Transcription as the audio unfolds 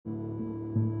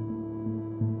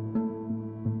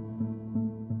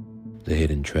The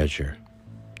hidden treasure.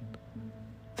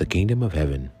 The kingdom of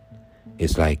heaven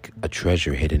is like a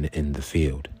treasure hidden in the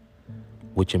field,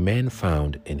 which a man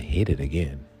found and hid it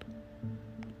again.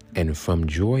 And from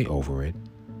joy over it,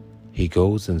 he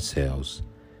goes and sells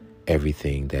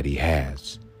everything that he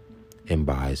has and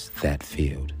buys that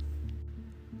field.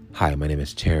 Hi, my name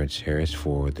is Terrence Harris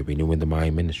for the Renewing the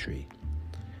Mind Ministry,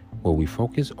 where we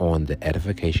focus on the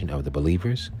edification of the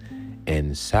believers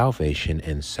and salvation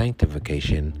and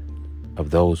sanctification of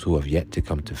those who have yet to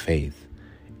come to faith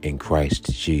in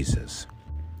Christ Jesus.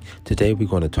 Today we're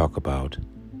going to talk about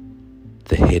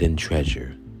the hidden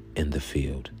treasure in the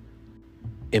field.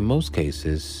 In most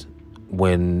cases,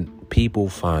 when people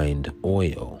find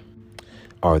oil,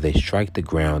 or they strike the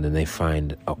ground and they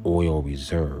find an oil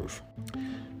reserve,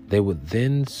 they would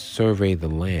then survey the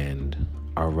land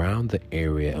around the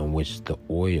area in which the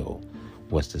oil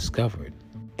was discovered.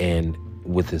 And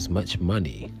with as much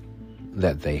money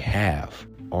that they have,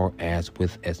 or as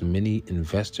with as many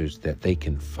investors that they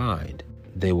can find,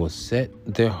 they will set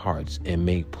their hearts and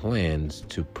make plans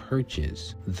to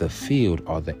purchase the field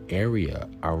or the area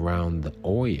around the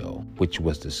oil which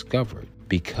was discovered,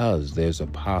 because there's a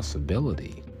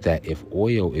possibility that if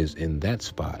oil is in that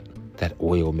spot, that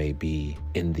oil may be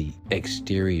in the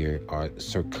exterior or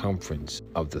circumference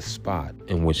of the spot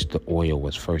in which the oil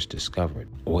was first discovered.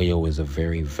 Oil is a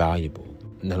very valuable,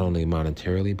 not only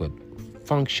monetarily, but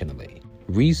functionally,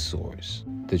 resource.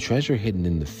 The treasure hidden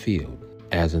in the field,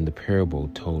 as in the parable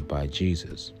told by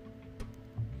Jesus.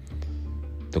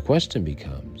 The question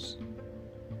becomes,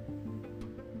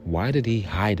 why did he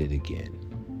hide it again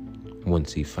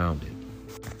once he found it?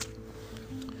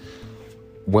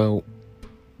 Well,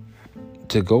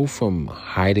 to go from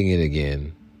hiding it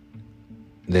again,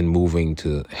 then moving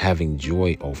to having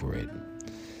joy over it,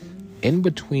 in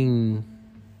between,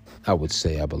 I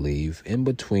believe, in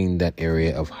between that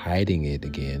area of hiding it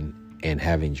again and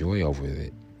having joy over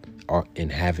it,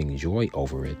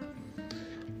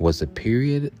 was a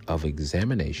period of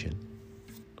examination,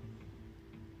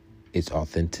 its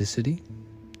authenticity,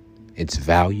 its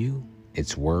value,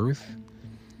 its worth,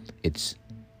 its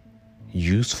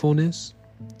usefulness.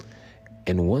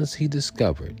 And once he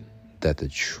discovered that the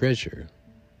treasure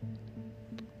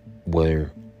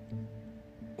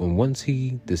once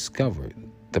he discovered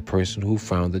the person who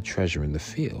found the treasure in the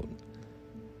field,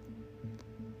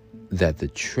 that the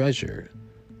treasure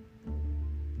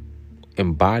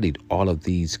embodied all of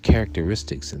these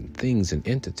characteristics and things and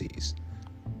entities,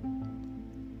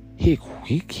 he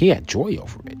had joy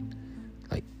over it.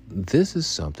 Like, this is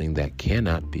something that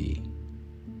cannot be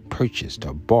purchased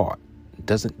or bought. It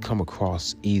doesn't come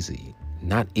across easy,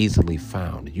 not easily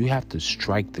found. You have to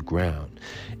strike the ground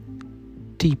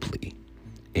deeply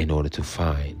in order to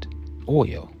find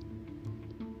oil.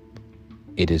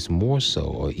 It is more so,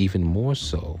 or even more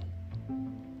so,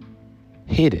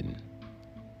 hidden.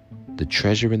 The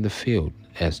treasure in the field,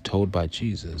 as told by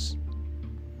Jesus.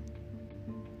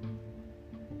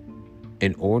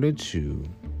 In order to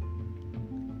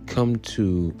come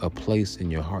to a place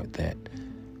in your heart that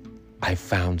I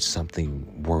found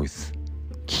something worth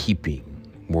keeping,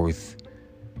 worth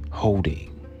holding.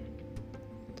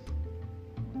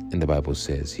 And the Bible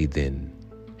says he then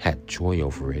had joy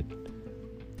over it,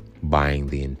 buying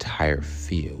the entire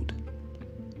field.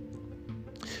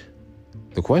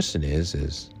 The question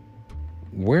is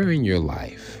where in your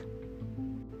life,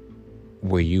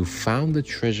 where you found the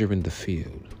treasure in the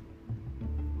field,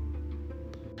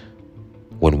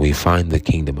 when we find the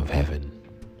kingdom of heaven,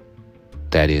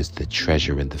 that is the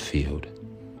treasure in the field,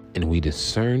 and we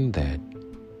discern that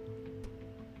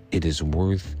it is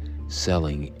worth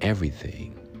selling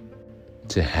everything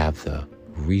to have the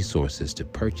resources to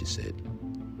purchase it.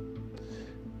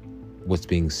 What's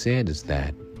being said is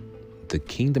that the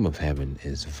kingdom of heaven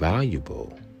is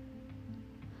valuable,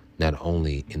 not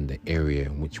only in the area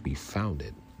in which we found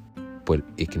it, but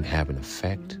it can have an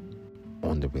effect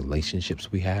on the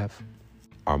relationships we have,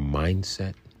 our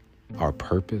mindset, our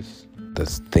purpose, the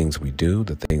things we do,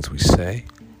 the things we say,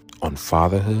 on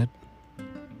fatherhood,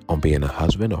 on being a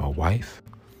husband or a wife.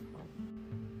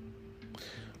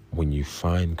 When you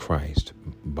find Christ,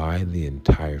 buy the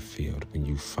entire field. When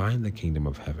you find the kingdom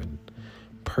of heaven,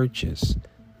 purchase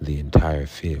the entire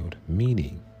field,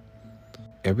 meaning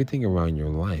everything around your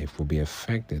life will be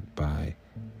affected by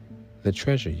the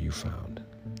treasure you found,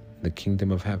 the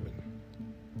kingdom of heaven.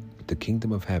 The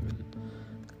kingdom of heaven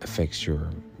affects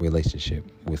your relationship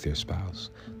with your spouse.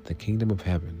 The kingdom of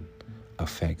heaven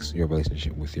affects your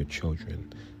relationship with your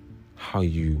children, how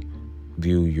you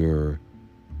view your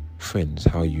friends,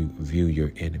 how you view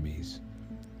your enemies,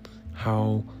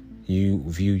 how you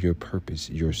view your purpose,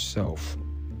 yourself,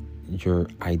 your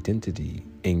identity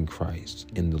in Christ,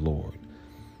 in the Lord.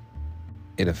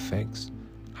 It affects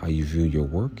how you view your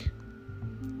work,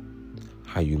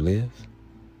 how you live,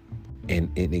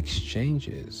 and it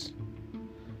exchanges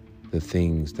the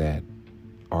things that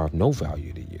are of no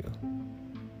value to you,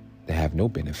 that have no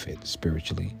benefit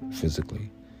spiritually,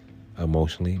 physically,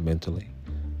 emotionally, mentally.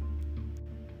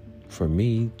 For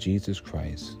me, Jesus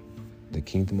Christ, the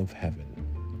kingdom of heaven,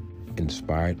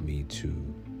 inspired me to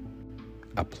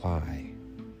apply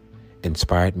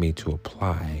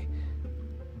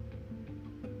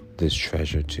this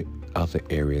treasure to other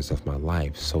areas of my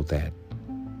life so that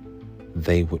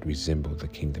they would resemble the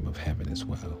kingdom of heaven as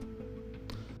well.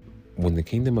 When the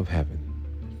kingdom of heaven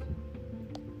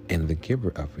and the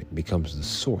giver of it becomes the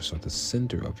source or the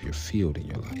center of your field in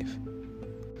your life,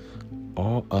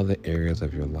 all other areas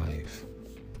of your life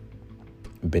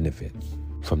benefit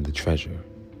from the treasure.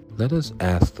 Let us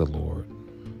ask the Lord,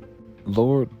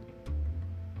 Lord,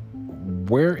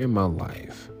 where in my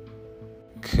life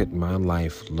could my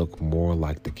life look more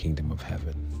like the kingdom of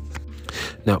heaven?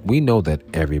 Now, we know that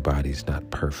everybody's not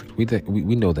perfect.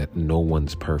 We know that no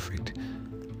one's perfect.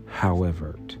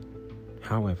 However,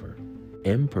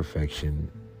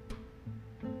 imperfection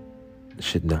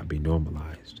should not be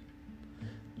normalized.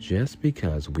 Just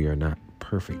because we are not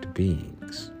perfect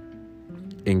beings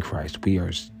in Christ, we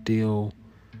are still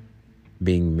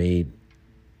being made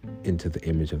into the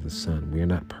image of the Son. We are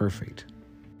not perfect.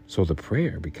 So the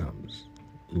prayer becomes,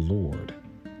 Lord,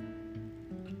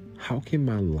 how can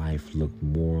my life look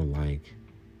more like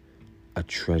a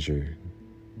treasure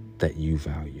that you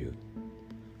value?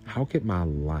 How can my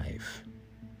life,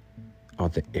 or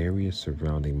the areas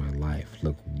surrounding my life,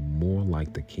 look more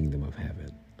like the kingdom of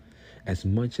heaven? As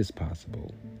much as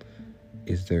possible,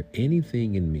 is there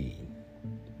anything in me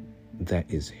that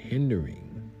is hindering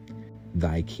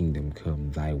thy kingdom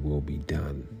come, thy will be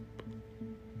done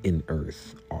in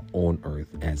earth or on earth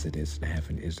as it is in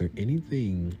heaven? Is there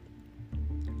anything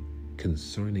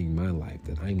concerning my life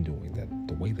that I'm doing, that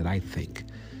the way that I think,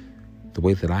 the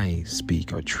way that I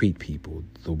speak or treat people,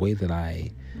 the way that I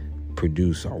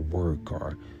produce or work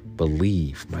or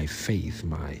believe, my faith,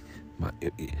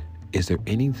 is there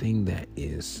anything that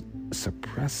is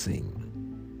suppressing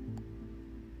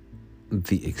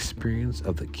the experience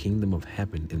of the kingdom of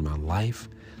heaven in my life?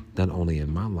 Not only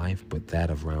in my life, but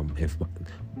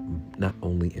not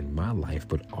only in my life,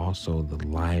 but also the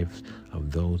lives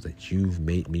of those that you've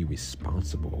made me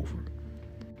responsible over.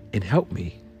 And help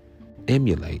me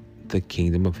emulate the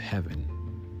kingdom of heaven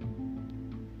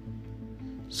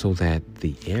so that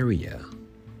the area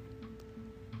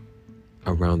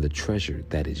around the treasure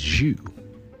that is you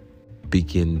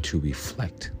begin to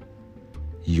reflect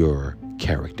your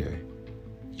character,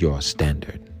 your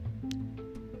standard,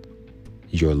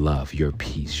 your love, your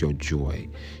peace, your joy,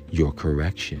 your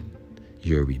correction,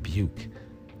 your rebuke,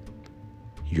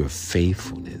 your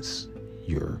faithfulness,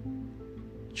 your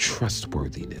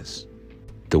trustworthiness,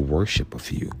 the worship of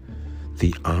you,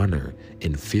 the honor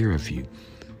and fear of you.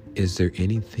 Is there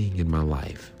anything in my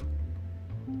life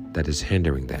that is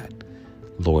hindering that?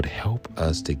 Lord, help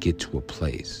us to get to a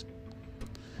place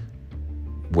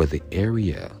where the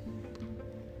area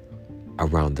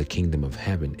around the kingdom of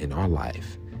heaven in our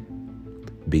life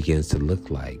begins to look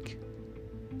like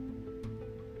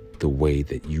the way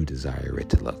that you desire it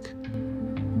to look.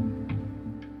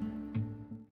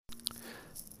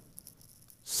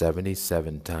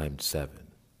 77 times 7.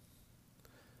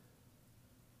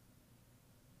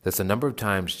 That's a number of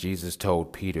times Jesus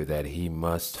told Peter that he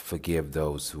must forgive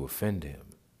those who offend him.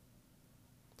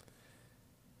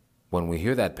 When we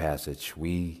hear that passage,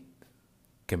 we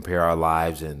compare our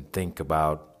lives and think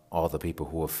about all the people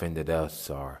who offended us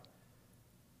or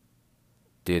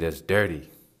did us dirty,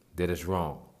 did us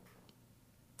wrong.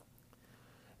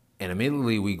 And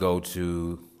immediately we go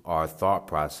to our thought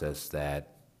process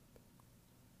that,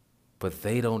 but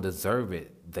they don't deserve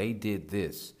it. They did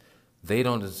this. They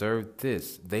don't deserve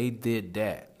this. They did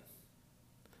that.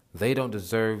 They don't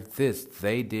deserve this.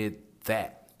 They did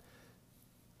that.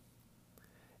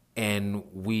 And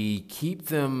we keep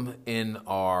them in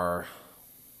our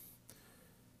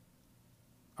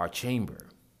chamber,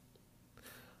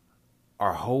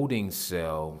 our holding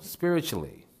cell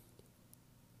spiritually,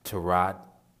 to rot,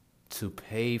 to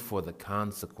pay for the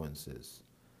consequences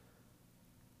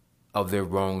of their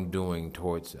wrongdoing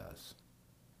towards us.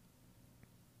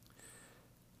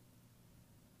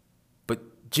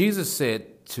 But Jesus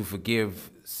said to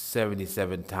forgive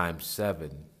 77 times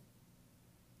 7,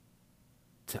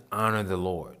 to honor the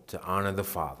Lord, to honor the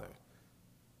Father,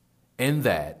 in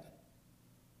that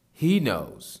he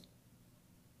knows,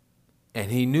 and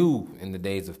he knew in the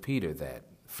days of Peter that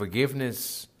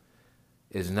Forgiveness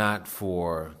is not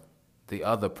for the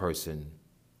other person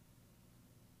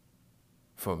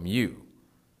from you.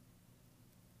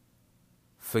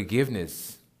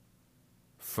 Forgiveness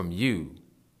from you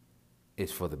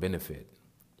is for the benefit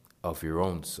of your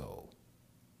own soul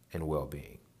and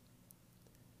well-being.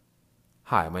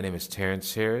 Hi, my name is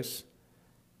Terrence Harris.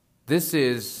 This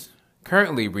is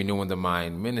currently Renewing the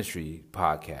Mind Ministry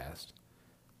podcast,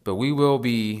 but we will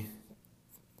be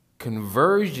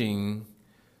converting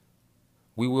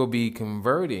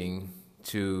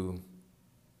to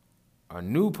a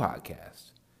new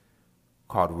podcast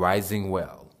called Rising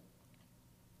Well.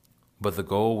 But the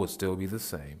goal will still be the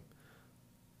same.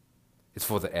 It's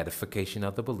for the edification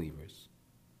of the believers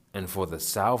and for the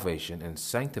salvation and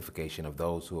sanctification of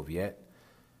those who have yet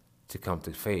to come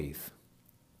to faith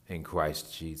in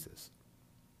Christ Jesus.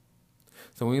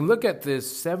 So when we look at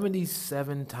this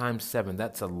 77 times 7,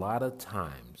 that's a lot of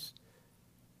times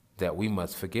that we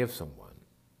must forgive someone.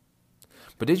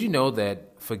 But did you know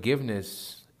that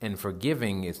forgiveness and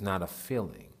forgiving is not a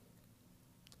feeling?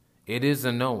 It is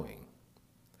a knowing.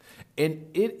 And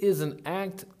it is an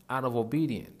act out of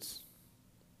obedience,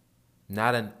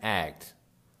 not an act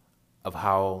of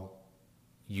how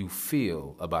you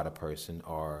feel about a person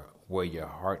or where your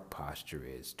heart posture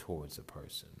is towards a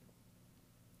person.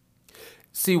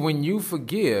 See, when you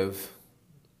forgive,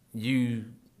 you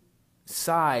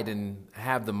side and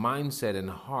have the mindset and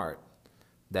heart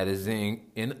that is in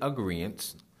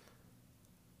agreement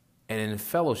and in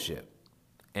fellowship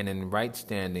and in right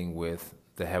standing with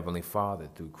the Heavenly Father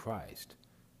through Christ.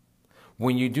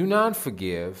 When you do not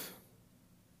forgive,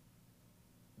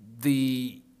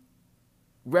 the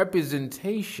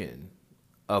representation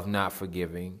of not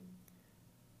forgiving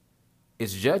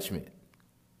is judgment.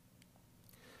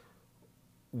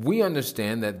 We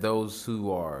understand that those who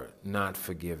are not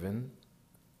forgiven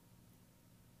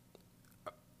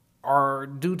are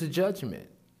due to judgment.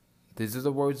 These are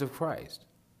the words of Christ.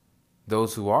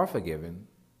 Those who are forgiven,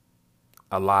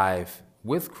 alive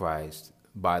with Christ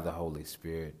by the Holy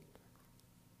Spirit,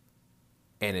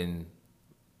 and in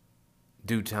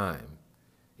due time,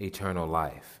 eternal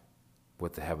life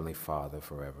with the Heavenly Father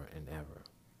forever and ever.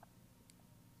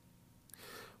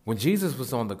 When Jesus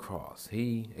was on the cross,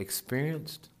 he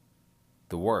experienced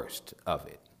the worst of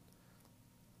it.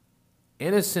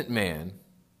 Innocent man,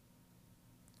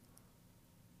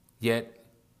 yet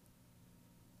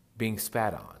being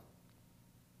spat on,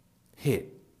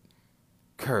 hit,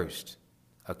 cursed,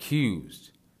 accused,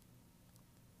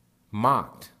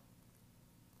 mocked.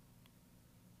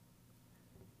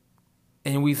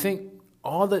 And we think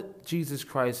all that Jesus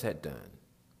Christ had done,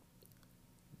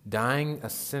 dying a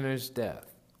sinner's death,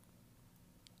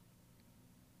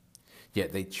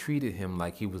 yet they treated him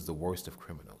like he was the worst of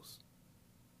criminals.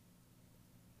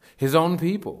 His own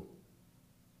people,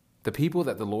 the people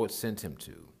that the Lord sent him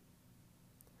to,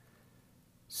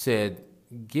 said,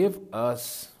 "Give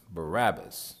us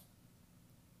Barabbas.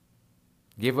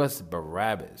 Give us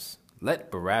Barabbas.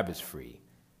 Let Barabbas free.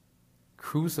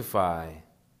 Crucify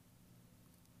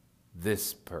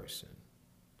this person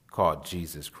called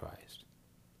Jesus Christ."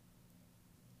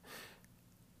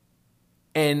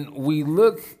 And we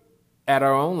look at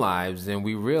our own lives and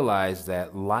we realize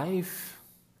that life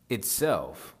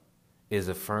itself is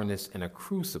a furnace and a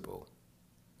crucible.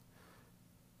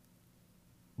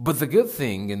 But the good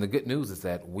thing and the good news is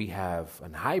that we have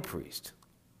a high priest.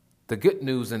 The good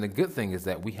news and the good thing is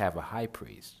that we have a high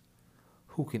priest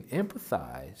who can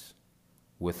empathize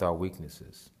with our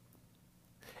weaknesses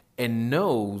and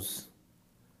knows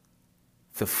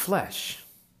the flesh,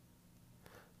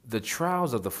 the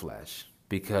trials of the flesh,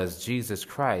 because Jesus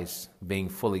Christ, being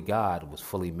fully God, was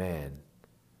fully man,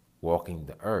 walking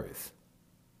the earth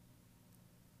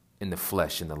in the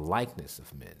flesh, in the likeness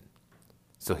of men.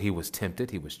 So he was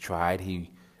tempted, he was tried,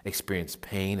 he experienced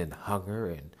pain and hunger,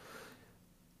 and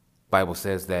the Bible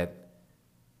says that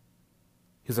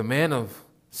he was a man of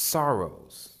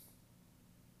sorrows,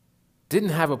 didn't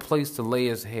have a place to lay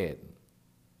his head.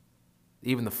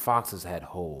 Even the foxes had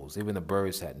holes, even the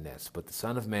birds had nests, but the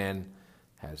Son of Man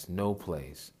has no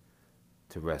place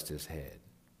to rest his head.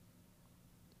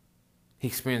 He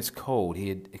experienced cold, he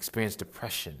had experienced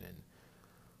depression and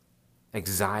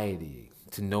anxiety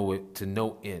to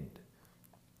no end.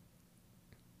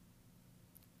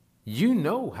 You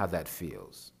know how that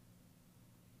feels.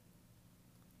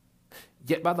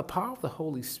 Yet by the power of the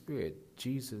Holy Spirit,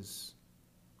 Jesus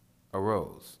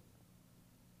arose.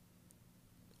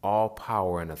 All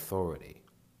power and authority,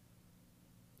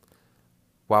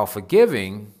 while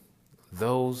forgiving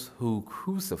those who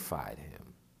crucified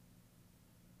him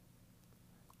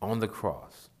on the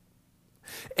cross.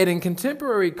 And in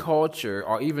contemporary culture,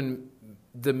 or even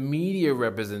the media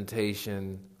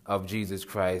representation of Jesus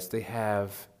Christ, they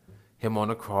have him on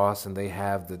a cross, and they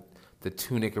have the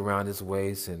tunic around his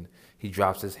waist, and he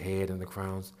drops his head in the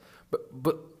crowns.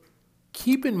 But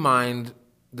keep in mind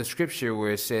the scripture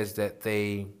where it says that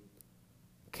they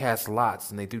cast lots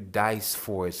and they do dice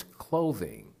for his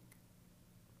clothing.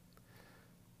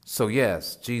 So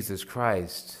yes, Jesus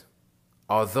Christ,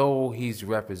 although he's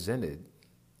represented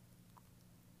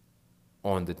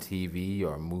on the TV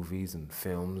or movies and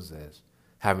films as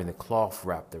having a cloth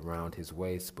wrapped around his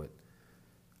waist, but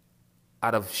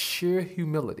out of sheer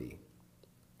humility,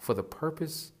 for the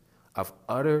purpose of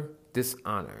utter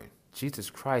dishonor, Jesus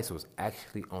Christ was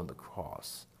actually on the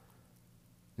cross,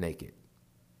 naked.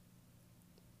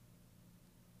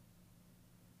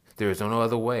 There is no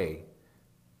other way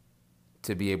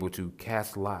to be able to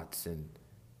cast lots and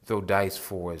throw dice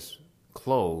for his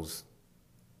clothes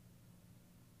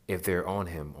if they're on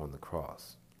him on the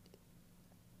cross.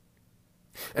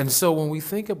 And so when we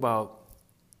think about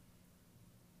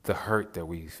the hurt that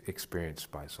we've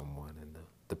experienced by someone and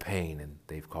the pain and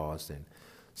they've caused, and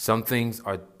some things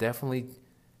are definitely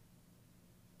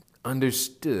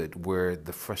understood where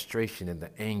the frustration and the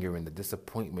anger and the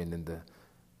disappointment and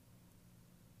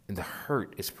the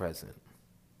hurt is present.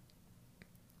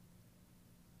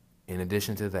 In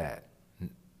addition to that,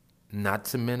 not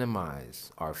to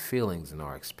minimize our feelings and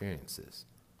our experiences,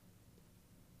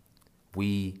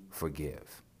 we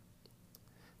forgive,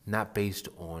 not based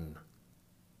on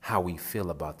how we feel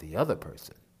about the other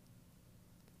person,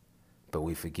 but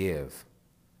we forgive,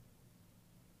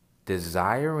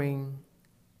 desiring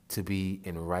to be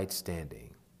in right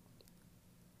standing,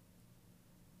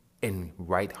 in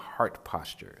right heart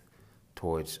posture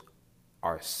towards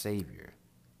our Savior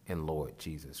and Lord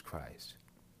Jesus Christ.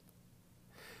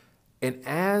 And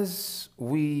as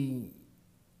we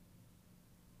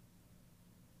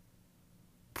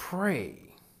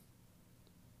pray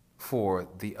for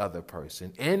the other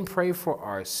person and pray for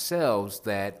ourselves,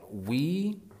 that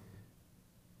we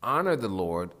honor the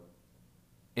Lord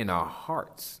in our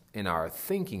hearts, in our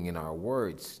thinking, in our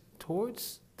words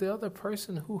towards the other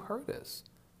person who hurt us.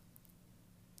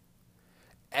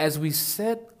 As we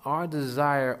set our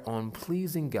desire on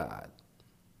pleasing God,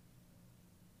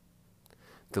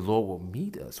 the Lord will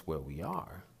meet us where we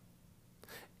are.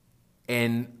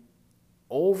 And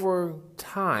over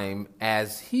time,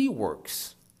 as he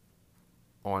works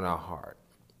on our heart,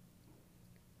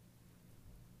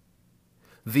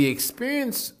 the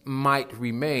experience might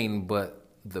remain, but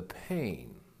the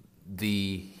pain,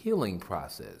 the healing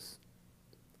process,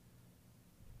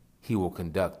 he will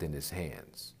conduct in his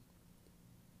hands.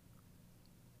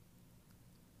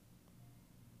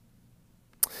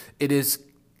 It is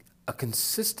a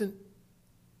consistent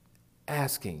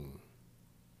asking,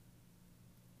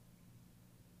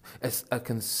 as a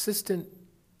consistent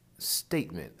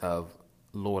statement of,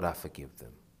 Lord, I forgive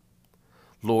them.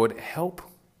 Lord, help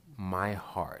my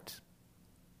heart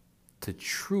to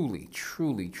truly,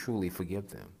 truly, truly forgive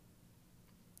them.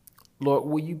 Lord,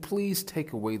 will you please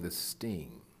take away the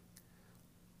sting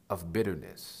of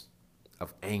bitterness,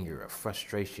 of anger, of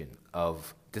frustration,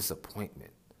 of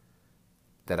disappointment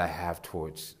that I have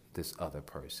towards this other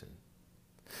person?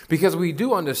 Because we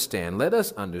do understand, let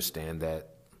us understand that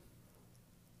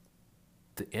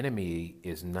the enemy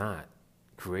is not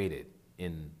created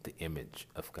in the image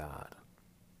of God.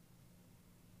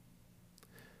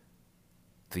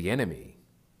 The enemy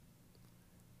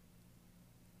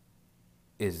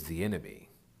is the enemy.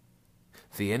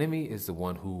 The enemy is the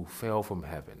one who fell from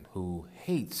heaven, who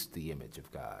hates the image of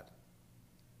God.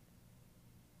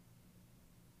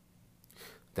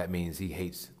 That means he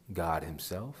hates God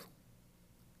himself,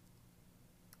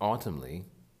 ultimately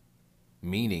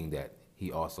meaning that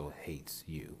he also hates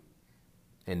you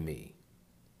and me.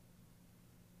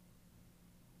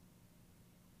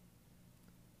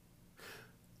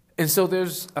 And so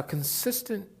there's a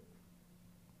consistent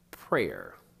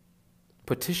prayer,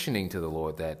 petitioning to the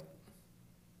Lord that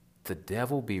the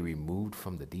devil be removed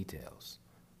from the details.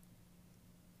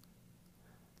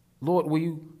 Lord, will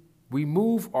you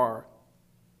remove or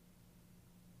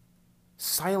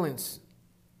silence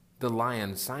the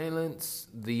lion, silence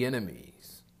the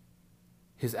enemies,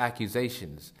 his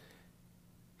accusations,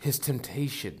 his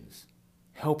temptations.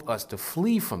 Help us to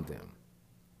flee from them.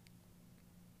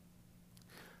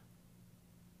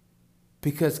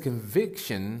 Because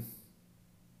conviction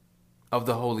of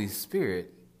the Holy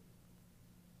Spirit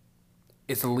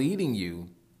is leading you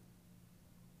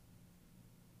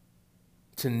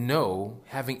to know,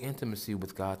 having intimacy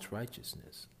with God's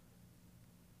righteousness.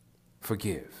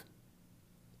 Forgive.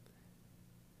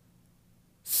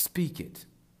 Speak it.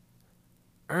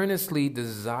 Earnestly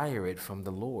desire it from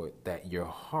the Lord, that your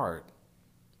heart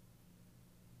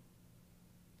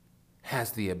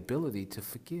has the ability to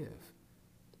forgive.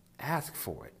 Ask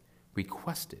for it.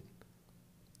 Request it.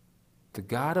 The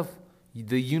God of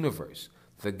the universe,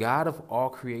 the God of all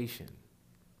creation,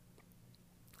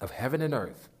 of heaven and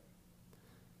earth,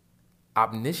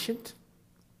 omniscient,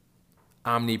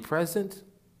 omnipresent,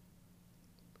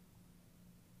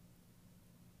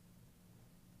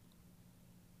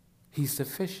 He's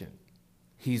sufficient.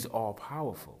 He's all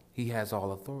powerful. He has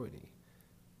all authority.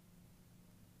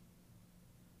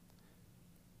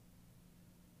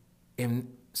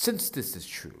 And since this is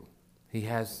true, He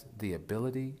has the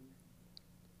ability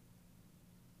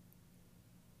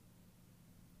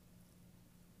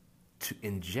to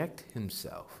inject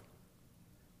Himself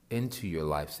into your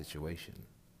life situation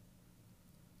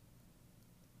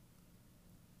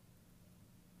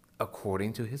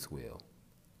according to His will,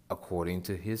 according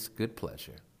to His good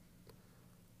pleasure,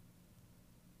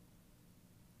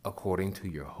 according to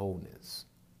your wholeness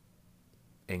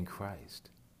in Christ.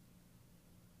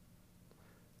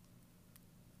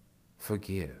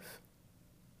 Forgive.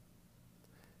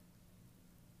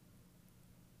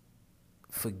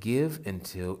 Forgive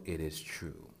until it is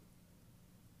true.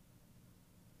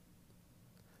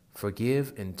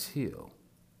 Forgive until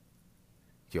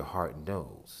your heart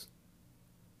knows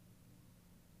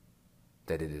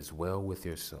that it is well with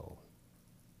your soul.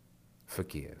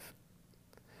 Forgive.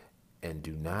 And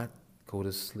do not go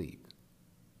to sleep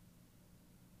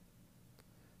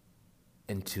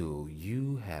until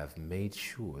you have made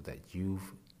sure that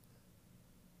you've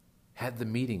had the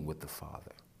meeting with the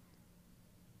Father,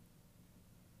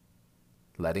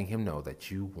 letting Him know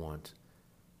that you want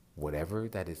whatever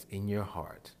that is in your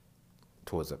heart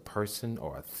towards a person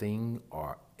or a thing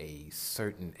or a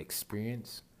certain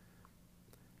experience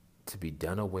to be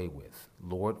done away with.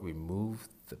 Lord, remove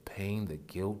the pain, the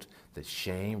guilt, the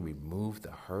shame, remove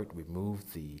the hurt,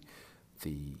 remove the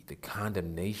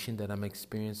condemnation that I'm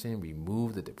experiencing,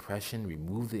 remove the depression,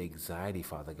 remove the anxiety,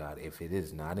 Father God. If it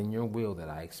is not in your will that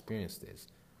I experience this,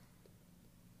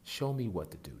 show me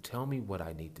what to do. Tell me what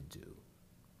I need to do.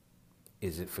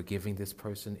 Is it forgiving this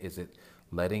person? Is it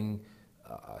letting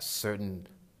a certain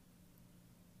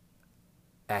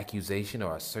accusation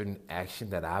or a certain action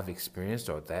that I've experienced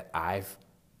or that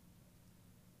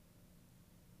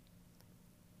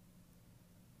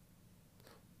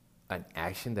an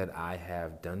action that I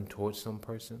have done towards some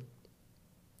person?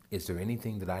 Is there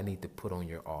anything that I need to put on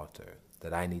your altar,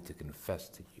 that I need to confess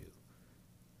to you?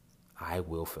 I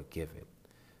will forgive it.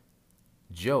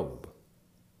 Job,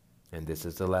 and this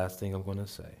is the last thing I'm going to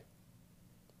say.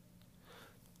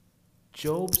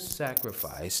 Job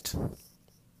sacrificed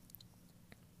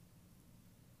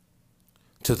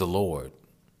to the Lord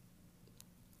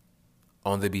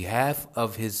on the behalf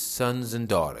of his sons and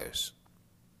daughters,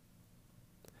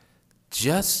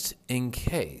 just in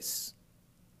case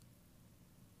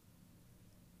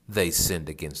they sinned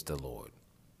against the Lord.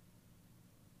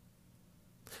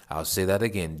 I'll say that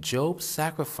again. Job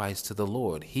sacrificed to the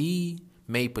Lord. He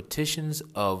made petitions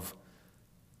of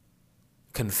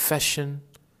confession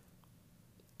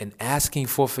and asking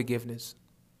for forgiveness,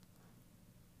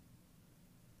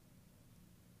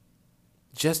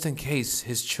 just in case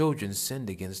his children sinned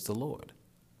against the Lord.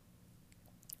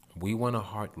 We want a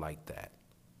heart like that.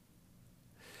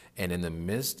 And in the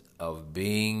midst of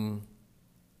being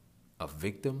a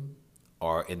victim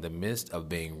or in the midst of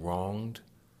being wronged,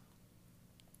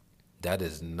 that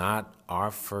is not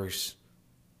our first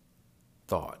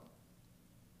thought.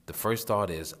 The first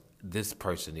thought is, this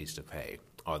person needs to pay,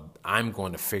 or I'm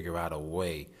going to figure out a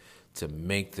way to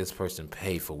make this person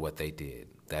pay for what they did.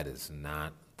 That is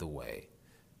not the way.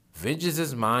 Vengeance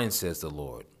is mine, says the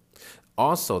Lord.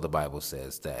 Also, the Bible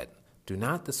says that do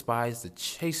not despise the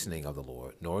chastening of the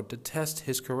Lord, nor detest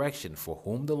his correction, for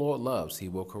whom the Lord loves, he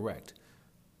will correct,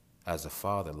 as a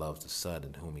father loves the son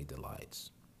in whom he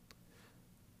delights.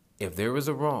 If there is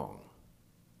a wrong,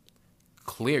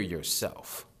 clear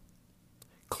yourself,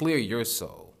 clear your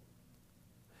soul,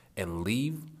 and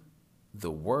leave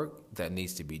the work that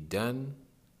needs to be done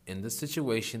in the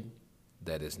situation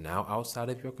that is now outside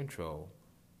of your control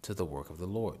to the work of the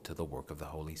Lord, to the work of the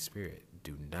Holy Spirit.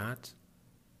 Do not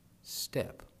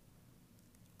step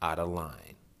out of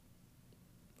line,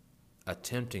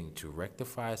 attempting to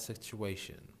rectify a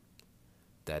situation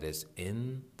that is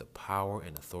in the power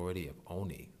and authority of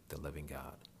only the living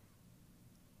God.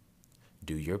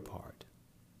 Do your part.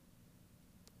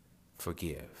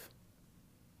 Forgive.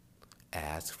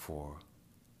 Ask for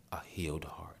a healed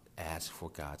heart. Ask for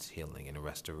God's healing and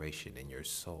restoration in your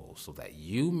soul so that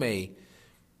you may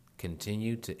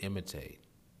continue to imitate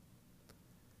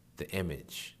the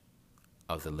image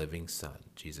of the living Son,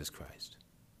 Jesus Christ.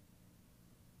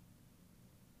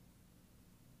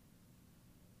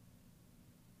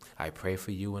 I pray for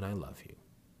you and I love you.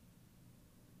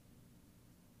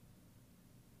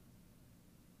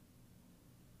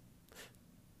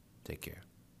 Take care.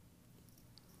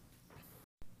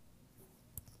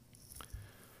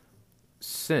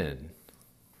 Sin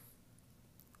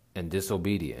and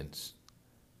disobedience,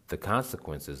 the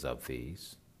consequences of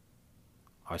these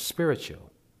are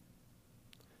spiritual.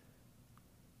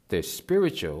 They're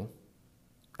spiritual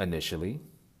initially,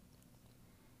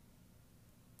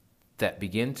 that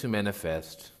begin to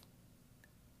manifest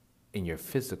in your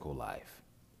physical life.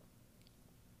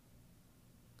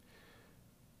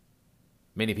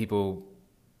 Many people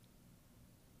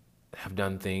have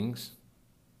done things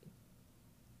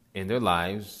in their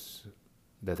lives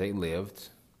that they lived,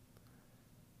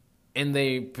 and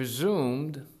they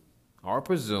presume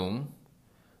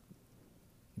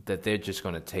that they're just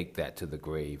going to take that to the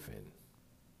grave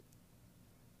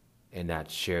and not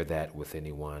share that with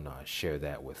anyone, or share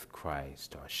that with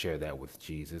Christ, or share that with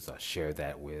Jesus, or share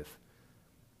that with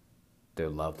their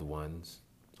loved ones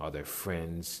or their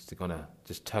friends. They're going to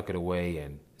just tuck it away,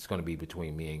 and it's going to be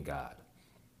between me and God.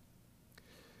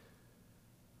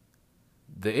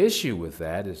 The issue with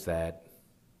that is that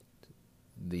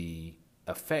the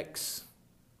effects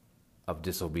of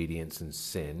disobedience and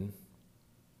sin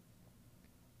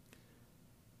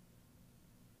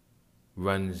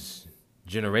runs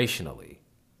generationally.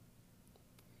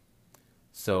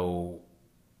 So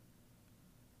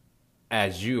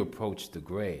as you approach the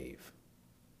grave,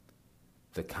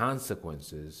 the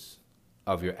consequences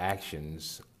of your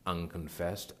actions,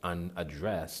 unconfessed,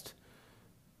 unaddressed,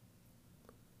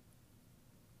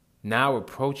 now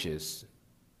approaches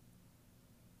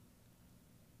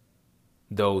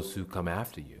those who come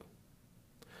after you.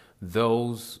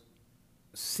 Those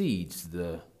seeds,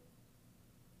 the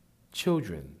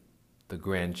children, the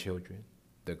grandchildren,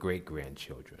 the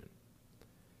great-grandchildren.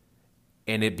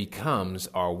 And it becomes,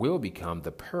 or will become,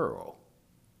 the pearl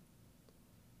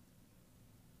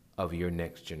of your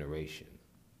next generation.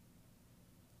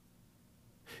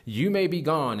 You may be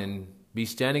gone and be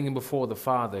standing before the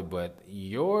Father, but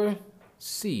your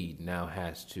seed now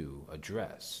has to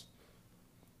address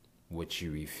what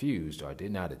you refused or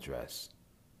did not address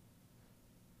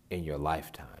in your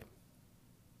lifetime.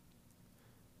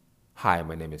 Hi,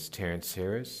 my name is Terrence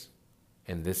Harris,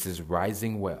 and this is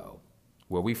Rising Well,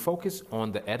 where we focus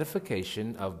on the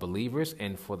edification of believers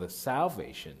and for the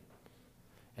salvation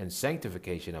and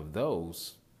sanctification of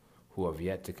those who have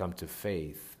yet to come to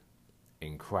faith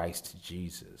in Christ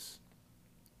Jesus.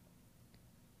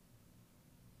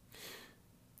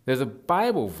 There's a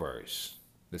Bible verse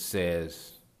that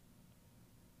says,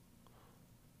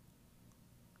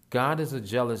 God is a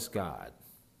jealous God,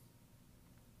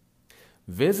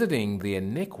 visiting the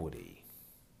iniquity,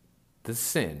 the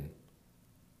sin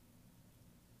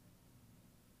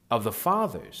of the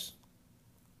fathers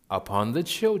upon the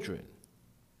children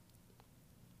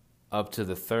up to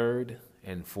the third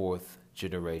and fourth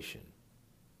generation.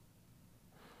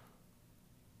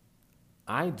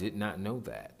 I did not know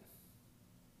that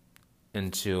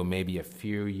until maybe a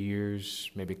few years,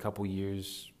 maybe a couple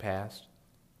years past.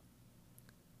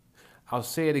 I'll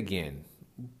say it again,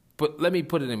 but let me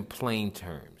put it in plain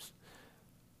terms.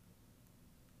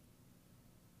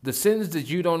 The sins that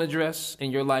you don't address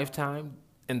in your lifetime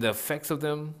and the effects of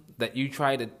them that you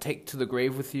try to take to the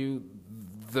grave with you,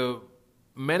 the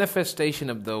manifestation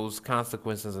of those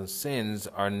consequences and sins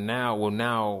will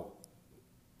now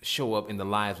show up in the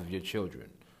lives of your children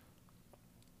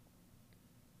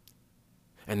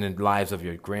and in the lives of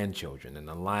your grandchildren and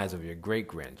the lives of your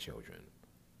great-grandchildren.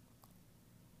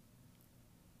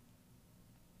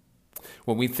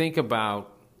 When we think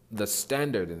about the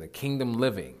standard in the kingdom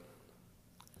living,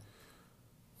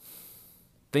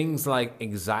 things like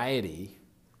anxiety,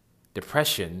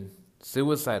 depression,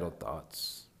 suicidal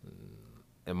thoughts,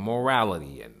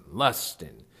 immorality and lust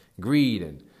and greed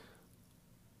and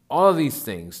all of these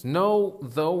things,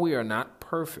 though we are not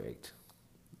perfect,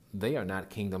 they are not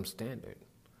kingdom standard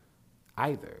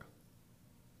either.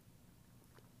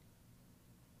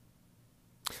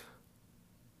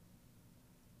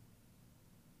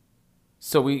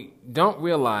 So we don't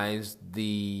realize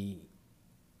the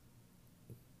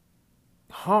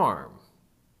harm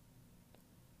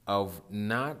of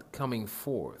not coming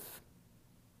forth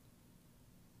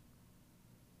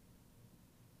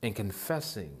and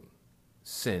confessing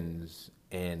sins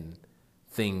and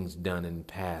things done in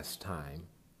past time,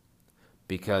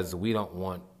 because we don't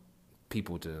want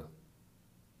people to,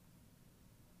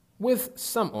 with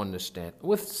some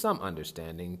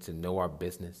understanding to know our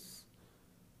business.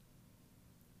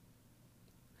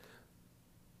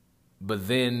 But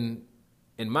then,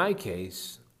 in my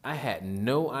case, I had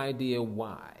no idea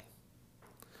why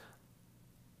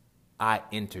I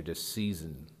entered a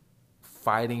season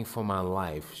fighting for my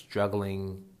life,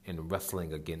 struggling and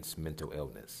wrestling against mental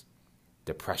illness,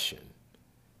 depression,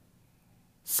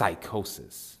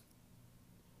 psychosis,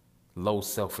 low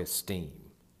self-esteem,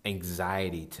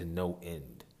 anxiety to no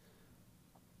end,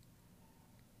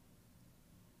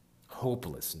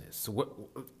 hopelessness.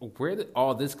 Where did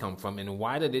all this come from, and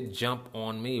why did it jump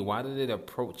on me? Why did it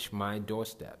approach my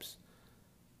doorsteps?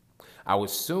 I would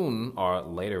soon or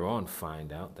later on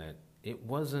find out that it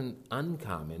wasn't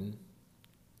uncommon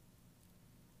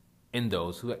in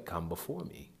those who had come before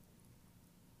me.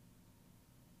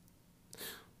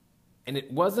 And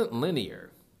it wasn't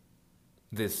linear,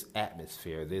 this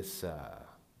atmosphere, this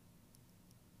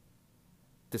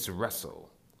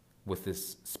wrestle with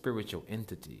this spiritual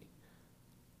entity.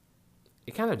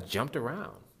 It kind of jumped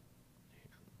around,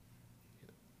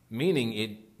 meaning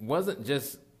it wasn't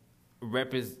just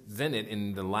represented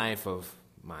in the life of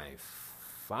my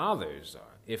fathers,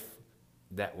 or if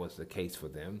that was the case for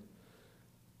them,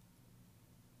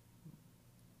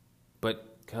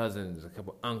 but cousins, a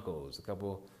couple uncles,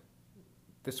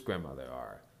 this grandmother,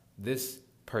 or this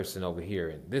person over here,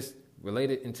 and this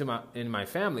related in my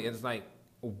family. It's like,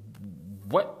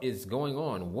 what is going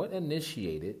on? What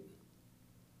initiated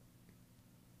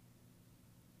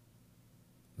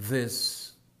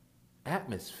this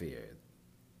atmosphere,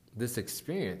 this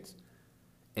experience,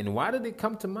 and why did it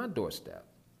come to my doorstep?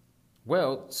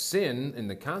 Well, sin and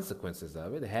the consequences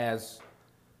of it has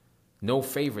no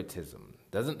favoritism,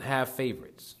 doesn't have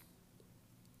favorites.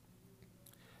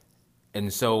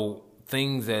 And so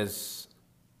things as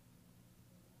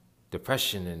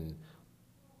depression and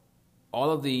all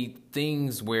of the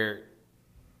things where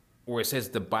it says,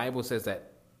 the Bible says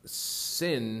that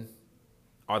sin,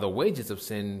 or the wages of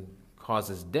sin,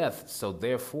 causes death. So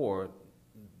therefore,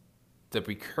 the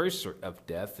precursor of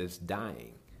death is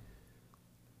dying.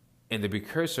 And the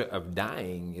precursor of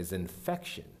dying is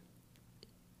infection.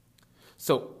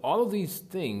 So all of these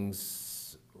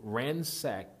things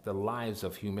ransack the lives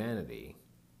of humanity.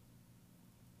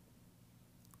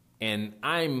 And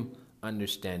I'm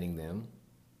understanding them,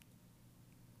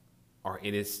 or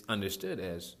it is understood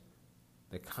as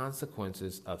the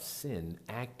consequences of sin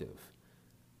active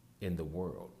in the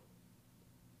world.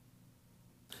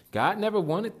 God never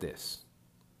wanted this.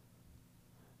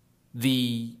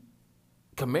 The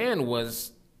command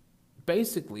was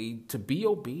basically to be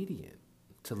obedient,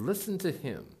 to listen to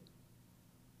him.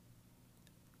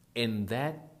 And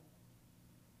that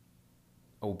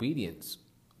obedience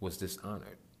was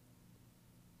dishonored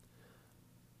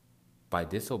by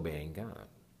disobeying God.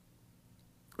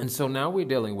 And so now we're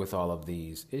dealing with all of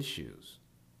these issues,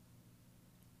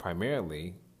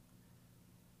 primarily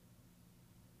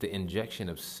the injection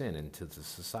of sin into the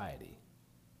society.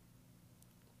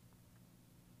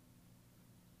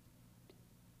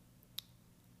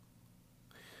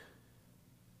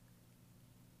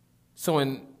 So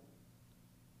in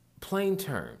plain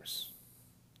terms,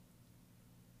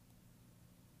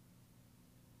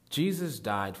 Jesus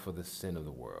died for the sin of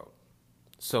the world.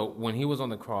 So when he was on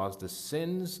the cross, the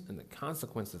sins and the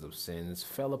consequences of sins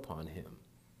fell upon him.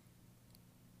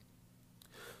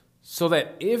 So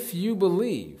that if you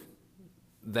believe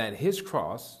that his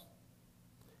cross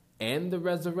and the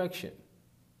resurrection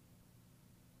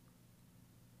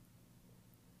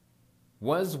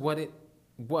was what it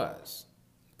was,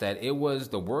 that it was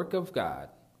the work of God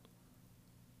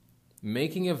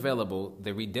making available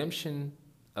the redemption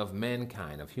of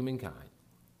mankind, of humankind,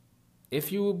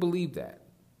 if you will believe that,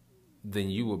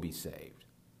 then you will be saved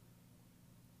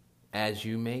as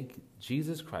you make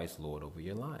Jesus Christ Lord over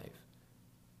your life.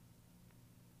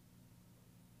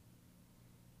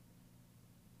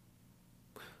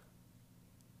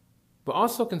 But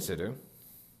also consider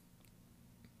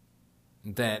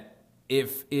that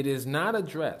if it is not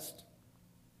addressed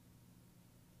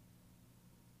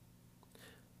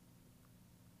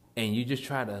and you just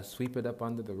try to sweep it up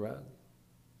under the rug,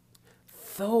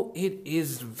 though it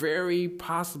is very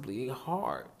possibly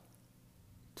hard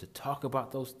to talk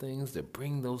about those things, to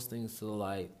bring those things to the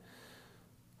light,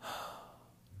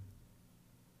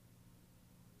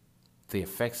 the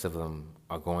effects of them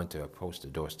are going to approach the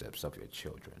doorsteps of your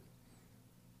children.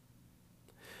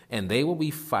 And they will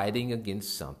be fighting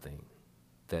against something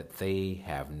that they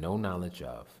have no knowledge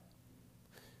of.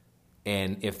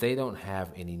 And if they don't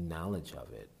have any knowledge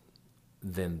of it,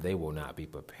 then they will not be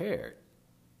prepared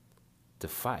to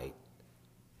fight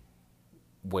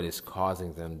what is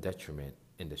causing them detriment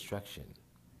and destruction.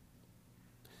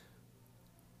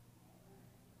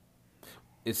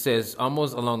 It says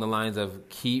almost along the lines of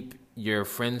keep your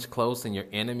friends close and your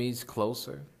enemies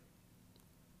closer.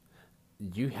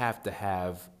 You have to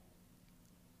have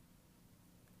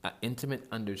an intimate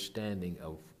understanding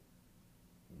of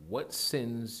what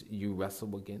sins you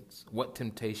wrestle against, what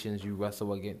temptations you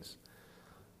wrestle against,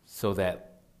 so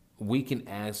that we can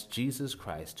ask Jesus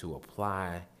Christ to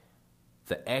apply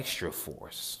the extra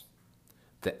force,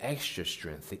 the extra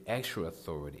strength, the extra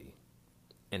authority,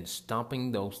 and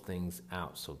stomping those things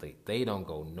out so that they don't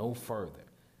go no further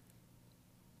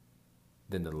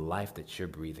than the life that you're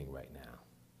breathing right now.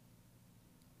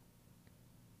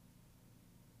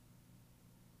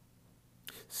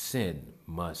 Sin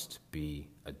must be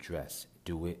addressed.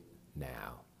 Do it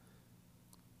now.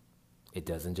 It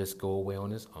doesn't just go away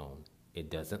on its own. It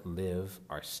doesn't live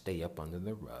or stay up under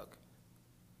the rug.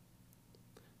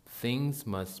 Things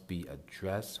must be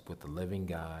addressed with the living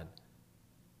God,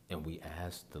 and we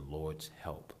ask the Lord's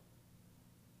help.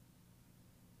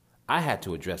 I had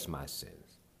to address my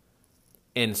sins.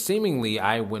 And seemingly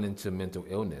I went into mental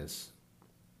illness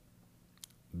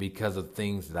because of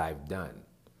things that I've done.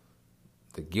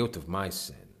 The guilt of my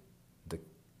sin, the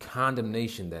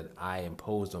condemnation that I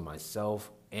imposed on myself,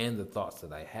 and the thoughts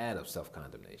that I had of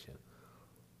self-condemnation.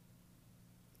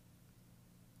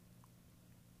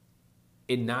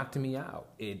 It knocked me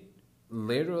out. It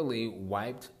literally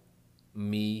wiped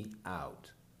me out,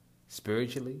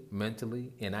 spiritually,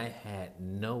 mentally, and I had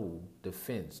no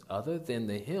defense other than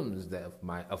the hymns that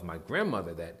of my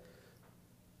grandmother that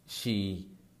she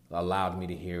allowed me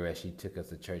to hear as she took us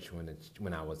to church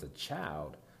when I was a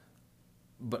child.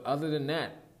 But other than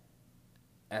that,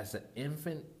 as an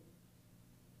infant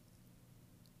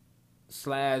 /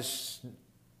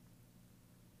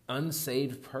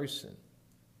 unsaved person,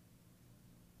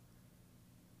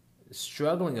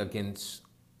 struggling against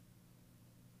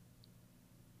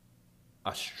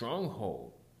a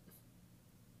stronghold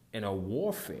and a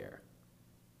warfare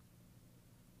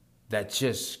that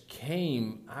just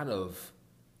came out of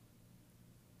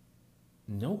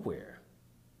nowhere.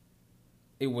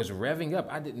 It was revving up.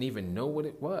 I didn't even know what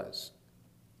it was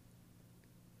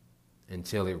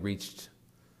until it reached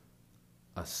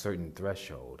a certain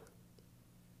threshold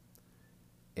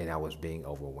and I was being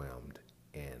overwhelmed.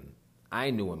 And I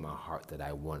knew in my heart that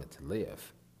I wanted to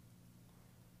live.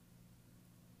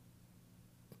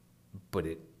 But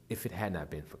if it had not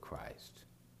been for Christ,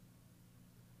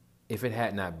 if it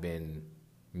had not been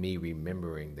me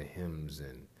remembering the hymns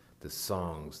and the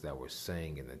songs that were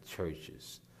sang in the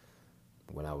churches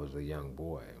when I was a young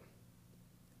boy,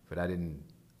 if I didn't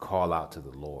call out to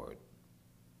the Lord,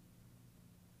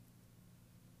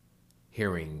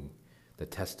 hearing the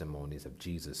testimonies of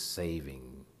Jesus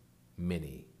saving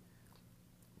many,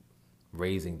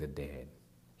 raising the dead,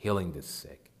 healing the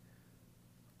sick,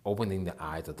 opening the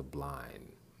eyes of the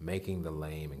blind, making the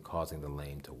lame and causing the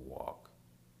lame to walk,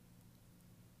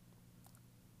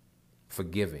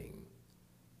 forgiving,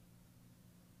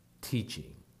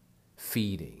 teaching,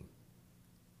 feeding.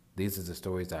 These are the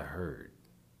stories I heard.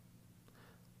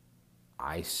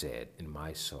 I said in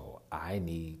my soul, I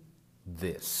need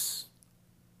this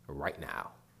right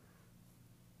now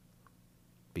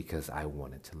because I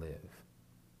wanted to live.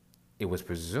 It was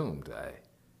presumed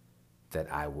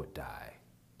that I would die.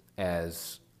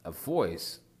 As a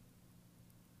voice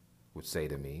would say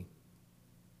to me,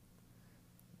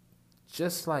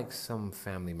 just like some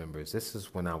family members, this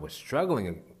is when I was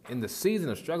struggling, in the season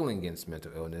of struggling against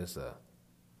mental illness,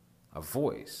 a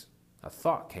voice, a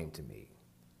thought came to me.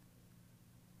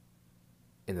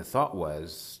 And the thought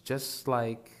was, just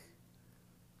like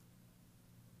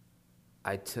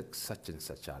I took such and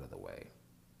such out of the way,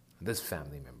 this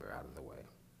family member out of the way,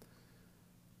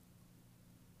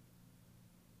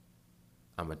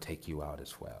 I'm going to take you out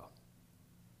as well.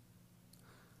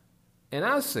 And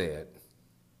I said,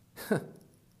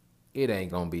 it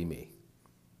ain't going to be me.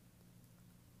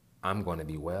 I'm going to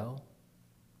be well.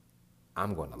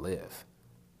 I'm going to live.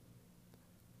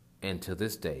 And to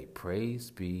this day,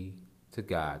 praise be to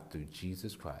God through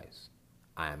Jesus Christ,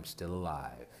 I am still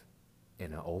alive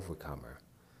and an overcomer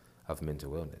of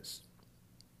mental illness.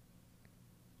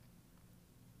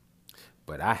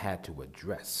 But I had to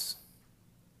address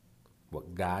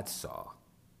what God saw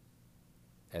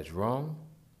as wrong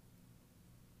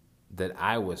that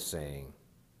I was saying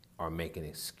or making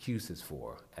excuses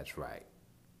for as right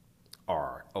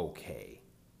or okay.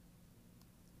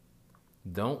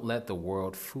 Don't let the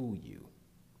world fool you.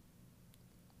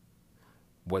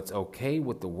 What's okay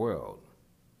with the world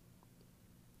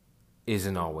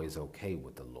isn't always okay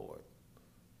with the Lord.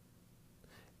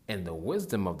 And the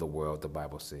wisdom of the world, the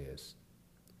Bible says,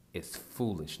 is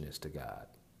foolishness to God.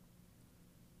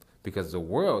 Because the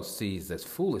world sees as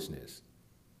foolishness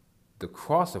the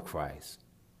cross of Christ,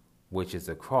 which is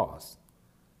a cross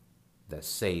that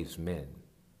saves men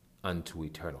unto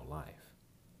eternal life.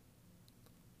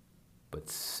 But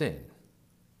sin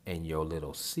and your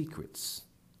little secrets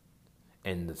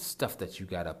and the stuff that you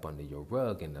got up under your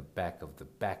rug in the back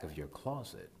of your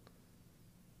closet,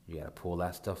 you got to pull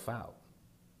that stuff out.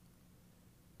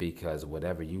 Because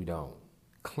whatever you don't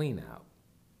clean out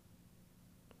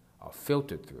or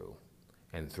filter through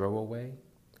and throw away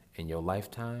in your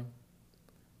lifetime,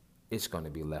 it's going to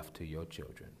be left to your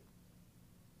children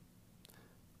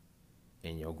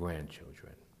and your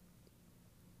grandchildren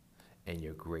and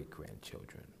your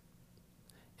great-grandchildren.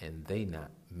 And they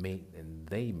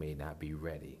may not be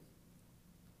ready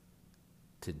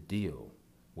to deal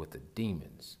with the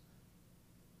demons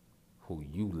who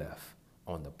you left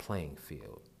on the playing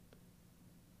field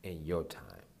in your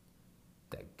time,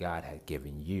 that God had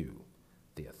given you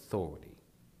the authority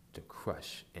to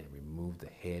crush and remove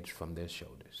the hedge from their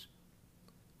shoulders.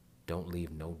 Don't leave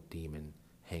no demon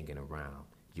hanging around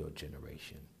your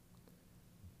generation.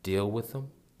 Deal with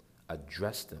them,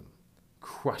 address them,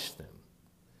 crush them,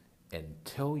 and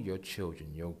tell your children,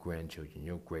 your grandchildren,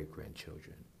 your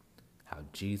great-grandchildren how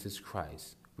Jesus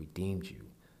Christ redeemed you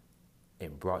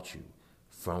and brought you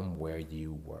from where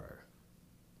you were.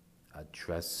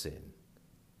 Address sin.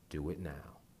 Do it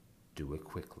now. Do it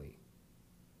quickly.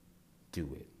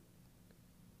 Do it.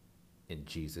 In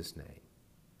Jesus' name.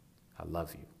 I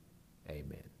love you.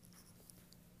 Amen.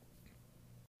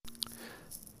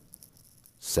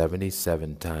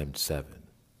 77 times 7.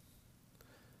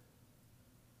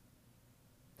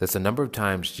 That's the number of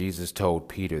times Jesus told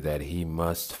Peter that he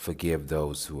must forgive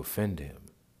those who offend him.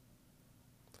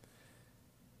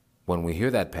 When we hear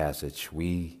that passage,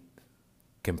 we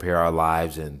compare our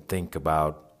lives and think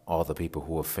about all the people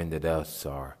who offended us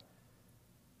or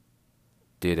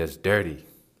did us dirty,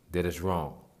 did us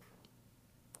wrong.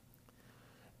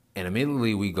 And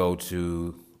immediately we go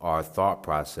to our thought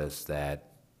process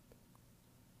that,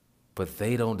 but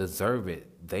they don't deserve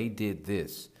it. They did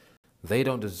this. They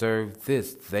don't deserve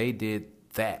this. They did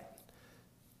that.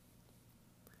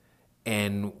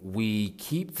 And we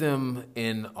keep them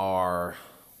in our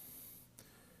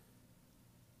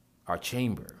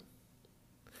chamber,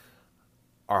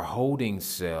 our holding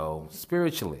cell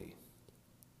spiritually,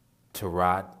 to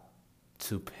rot,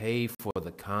 to pay for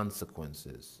the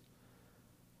consequences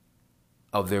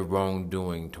of their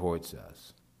wrongdoing towards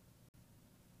us.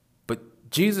 But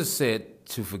Jesus said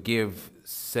to forgive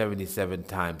 77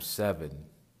 times 7,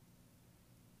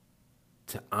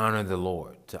 to honor the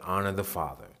Lord, to honor the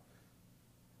Father,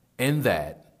 in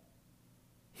that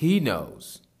he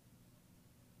knows,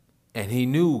 and he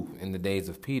knew in the days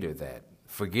of Peter, that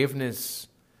forgiveness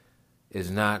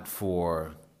is not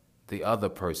for the other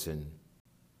person.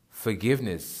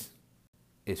 Forgiveness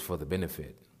is for the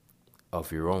benefit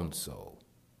of your own soul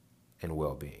and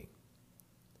well-being.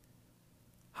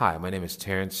 Hi, my name is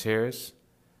Terrence Harris.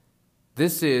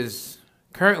 This is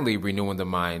currently Renewing the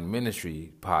Mind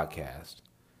Ministry podcast.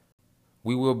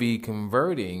 We will be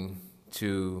converting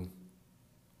to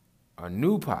our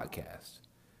new podcast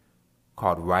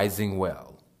called Rising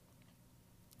Well.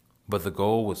 But the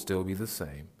goal will still be the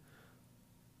same.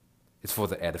 It's for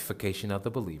the edification of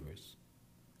the believers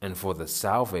and for the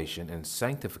salvation and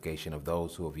sanctification of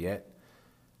those who have yet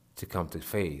to come to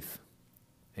faith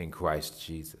in Christ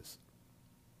Jesus.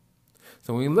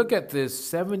 So when we look at this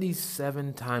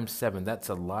 77 times 7, that's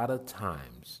a lot of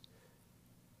times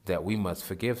that we must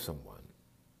forgive someone.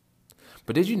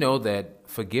 But did you know that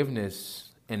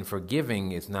forgiveness and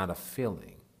forgiving is not a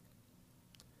feeling?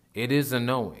 It is a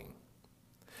knowing.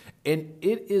 And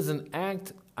it is an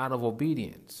act out of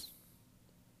obedience,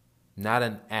 not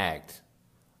an act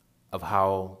of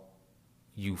how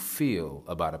you feel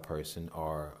about a person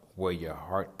or where your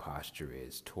heart posture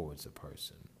is towards a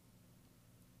person.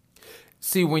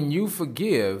 See, when you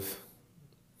forgive,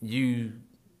 you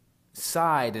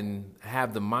side and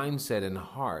have the mindset and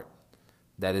heart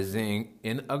that is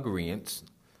in agreement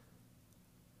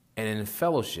and in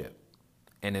fellowship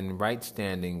and in right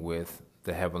standing with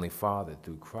the Heavenly Father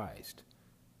through Christ.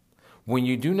 When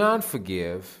you do not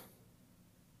forgive,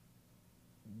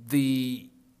 the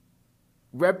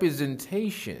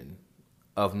representation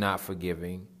of not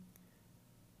forgiving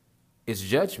is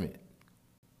judgment.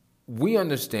 We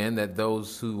understand that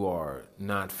those who are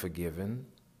not forgiven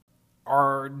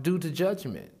are due to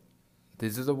judgment.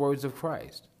 These are the words of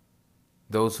Christ.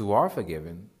 Those who are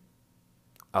forgiven,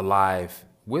 alive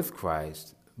with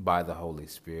Christ by the Holy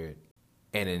Spirit,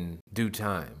 and in due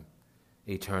time,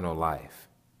 eternal life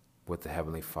with the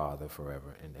Heavenly Father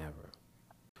forever and ever.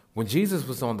 When Jesus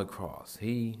was on the cross,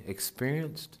 he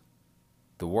experienced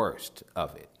the worst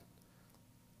of it.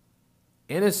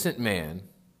 Innocent man,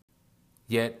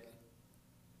 yet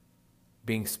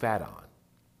being spat on,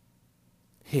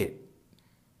 hit,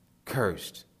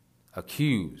 cursed,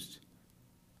 accused,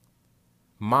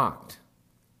 mocked.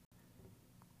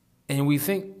 And we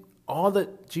think all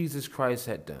that Jesus Christ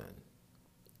had done,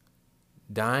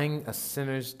 dying a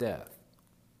sinner's death,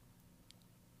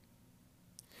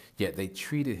 yet they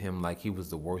treated him like he was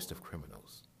the worst of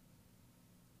criminals.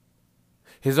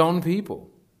 His own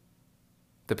people,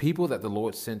 the people that the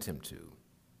Lord sent him to,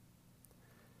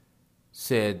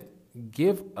 said,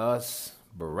 "Give us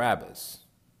Barabbas.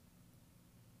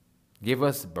 Give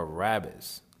us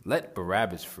Barabbas. Let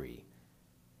Barabbas free.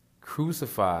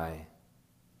 Crucify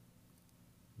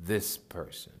this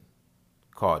person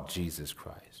called Jesus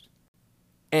Christ."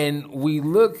 And we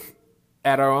look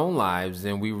at our own lives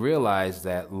and we realize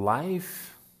that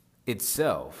life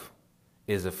itself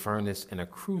is a furnace and a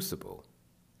crucible.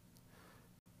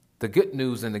 The good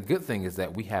news and the good thing is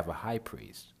that we have a high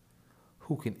priest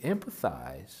who can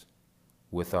empathize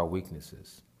with our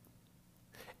weaknesses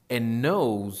and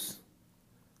knows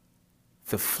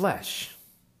the flesh,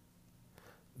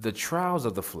 the trials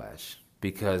of the flesh,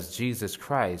 because Jesus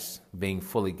Christ, being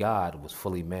fully God, was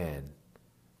fully man,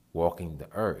 walking the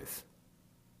earth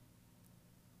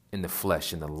in the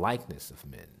flesh, in the likeness of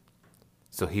men.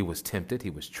 So he was tempted, he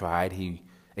was tried, he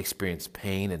experienced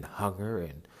pain and hunger,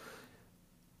 and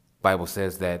Bible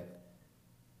says that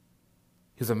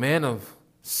he was a man of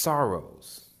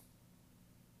sorrows,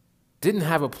 didn't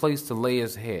have a place to lay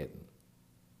his head.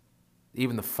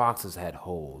 Even the foxes had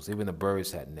holes, even the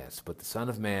birds had nests, but the Son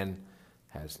of Man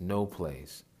has no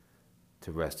place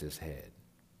to rest his head.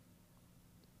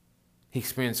 He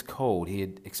experienced cold, he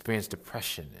had experienced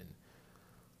depression and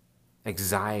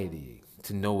anxiety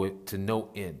to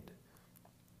no end.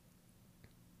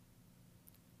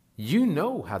 You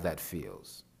know how that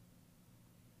feels.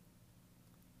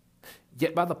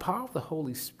 Yet by the power of the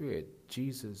Holy Spirit,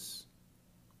 Jesus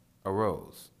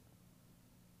arose.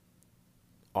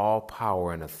 All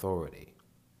power and authority,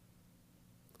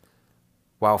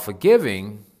 while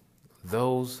forgiving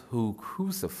those who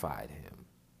crucified him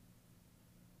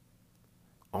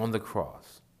on the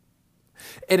cross.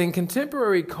 And in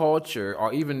contemporary culture,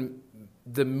 or even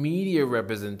the media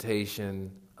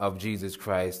representation of Jesus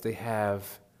Christ, they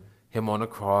have him on a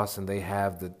cross and they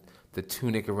have the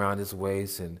tunic around his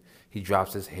waist and he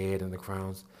drops his head in the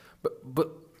crowns. But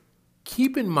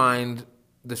keep in mind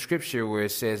the scripture where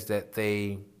it says that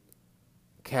they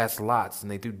cast lots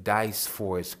and they do dice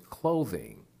for his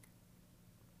clothing.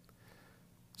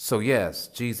 So yes,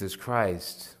 Jesus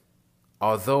Christ,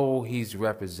 although he's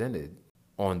represented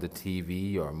on the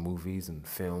TV or movies and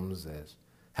films as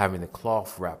having the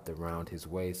cloth wrapped around his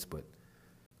waist, but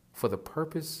for the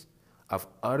purpose of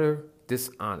utter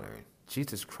dishonor,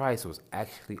 Jesus Christ was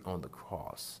actually on the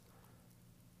cross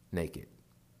naked.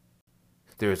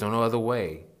 There is no other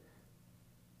way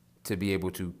to be able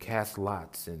to cast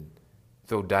lots and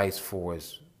throw dice for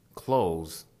his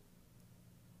clothes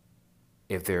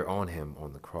if they're on him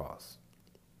on the cross.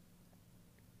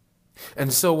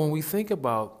 And so when we think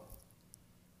about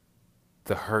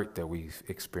the hurt that we've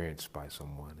experienced by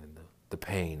someone and the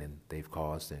pain and they've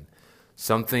caused, and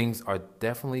some things are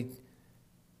definitely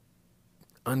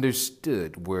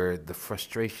understood where the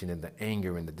frustration and the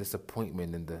anger and the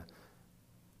disappointment and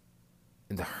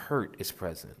the hurt is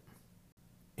present.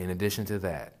 In addition to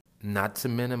that, not to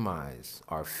minimize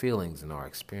our feelings and our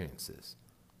experiences,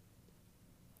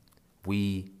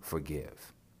 we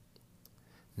forgive,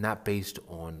 not based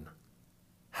on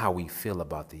how we feel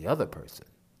about the other person,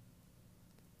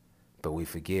 but we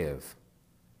forgive,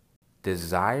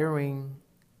 desiring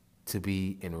to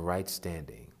be in right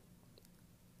standing,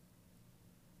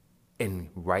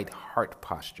 in right heart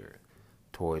posture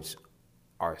towards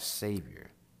our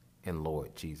Savior and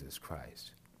Lord Jesus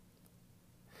Christ.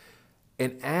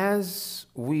 And as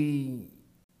we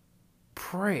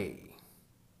pray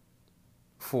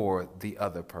for the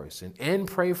other person and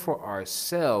pray for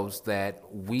ourselves, that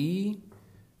we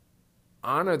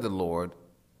honor the Lord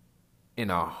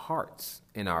in our hearts,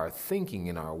 in our thinking,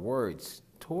 in our words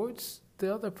towards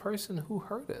the other person who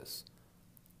hurt us.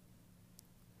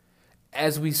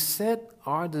 As we set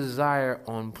our desire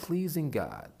on pleasing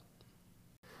God,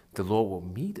 the Lord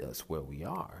will meet us where we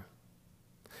are.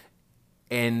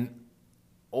 And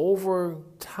over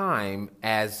time,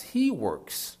 as he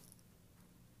works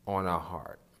on our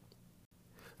heart,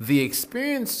 the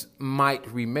experience might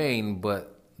remain,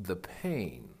 but the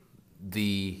pain,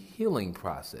 the healing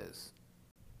process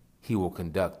he will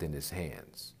conduct in his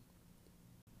hands.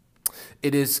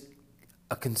 It is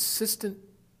a consistent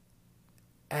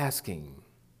asking,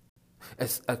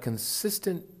 as a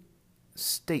consistent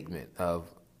statement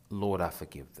of, Lord, I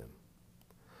forgive them.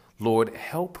 Lord,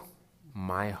 help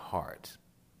my heart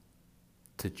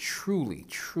to truly,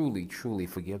 truly, truly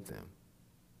forgive them.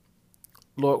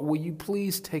 Lord, will you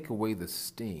please take away the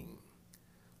sting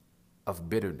of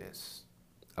bitterness,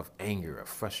 of anger, of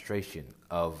frustration,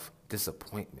 of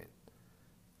disappointment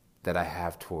that I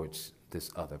have towards this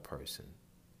other person?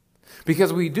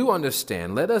 Because we do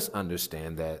understand, let us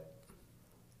understand that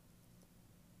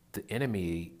the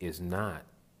enemy is not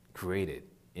created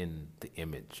in the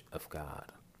image of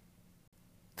God.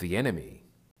 The enemy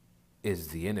is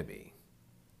the enemy.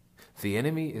 The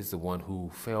enemy is the one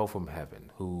who fell from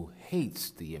heaven, who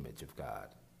hates the image of God.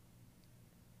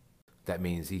 That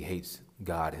means he hates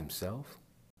God himself,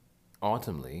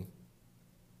 ultimately,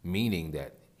 meaning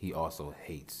that he also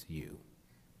hates you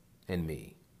and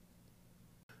me.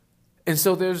 And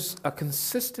so there's a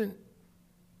consistent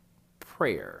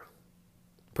prayer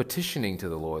petitioning to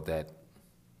the Lord that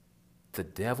the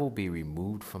devil be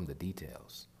removed from the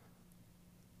details.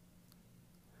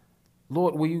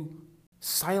 Lord, will you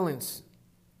silence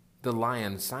the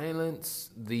lion,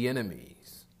 silence the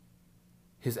enemies,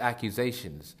 his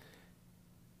accusations,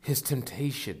 his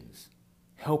temptations.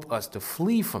 Help us to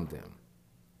flee from them.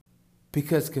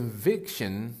 Because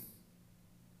conviction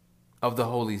of the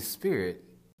Holy Spirit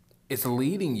is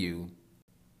leading you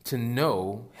to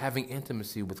know, having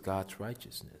intimacy with God's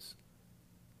righteousness.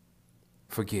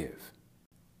 Forgive.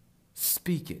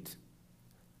 Speak it.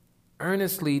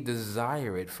 Earnestly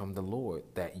desire it from the Lord,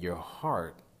 that your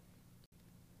heart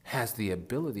has the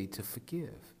ability to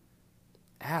forgive.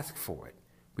 Ask for it.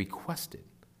 Request it.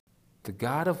 The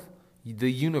God of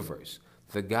the universe,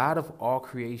 the God of all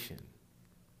creation,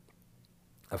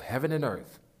 of heaven and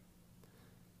earth,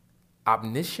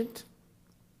 omniscient,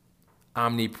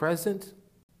 omnipresent,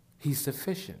 he's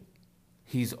sufficient.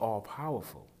 He's all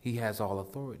powerful. He has all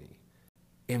authority.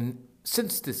 And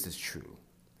since this is true,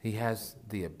 he has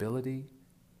the ability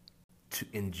to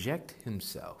inject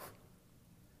himself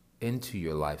into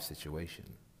your life situation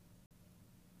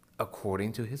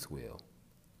according to his will,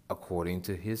 according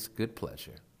to his good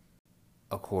pleasure,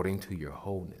 according to your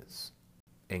wholeness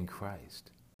in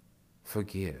Christ.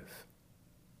 Forgive.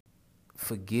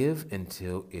 Forgive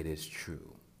until it is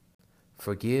true.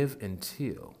 Forgive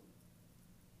until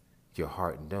your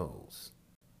heart knows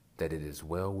that it is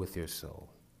well with your soul.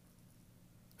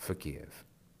 Forgive.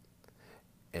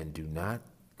 And do not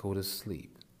go to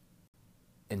sleep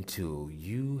until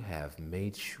you have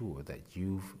made sure that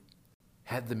you've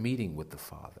had the meeting with the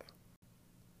Father,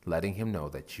 letting him know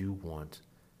that you want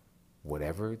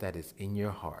whatever that is in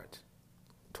your heart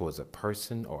towards a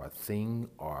person or a thing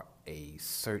or a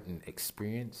certain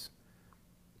experience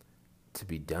to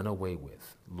be done away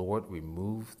with. Lord,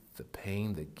 remove the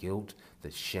pain, the guilt,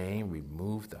 the shame,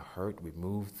 remove the hurt,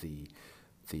 remove the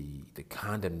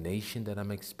condemnation that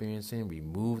I'm experiencing,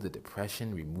 remove the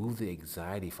depression, remove the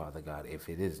anxiety, Father God. If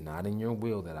it is not in your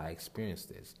will that I experience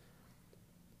this,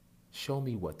 show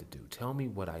me what to do. Tell me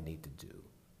what I need to do.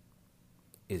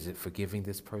 Is it forgiving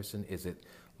this person? Is it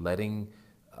letting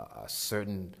a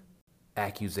certain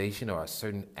accusation or a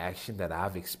certain action that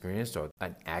I've experienced or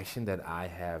an action that I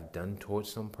have done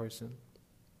towards some person?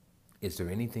 Is there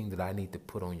anything that I need to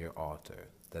put on your altar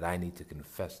that I need to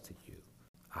confess to you?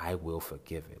 I will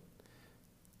forgive it.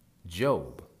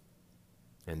 Job,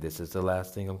 and this is the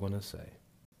last thing I'm going to say.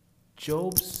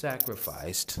 Job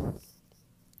sacrificed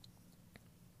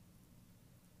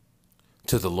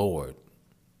to the Lord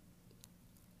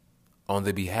on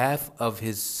the behalf of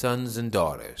his sons and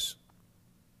daughters,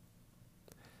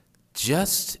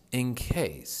 just in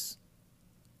case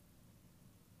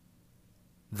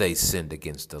they sinned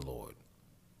against the Lord.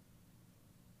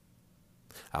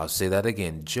 I'll say that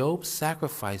again. Job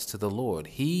sacrificed to the Lord.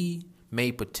 He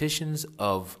made petitions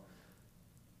of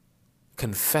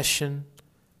confession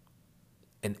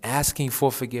and asking for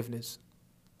forgiveness,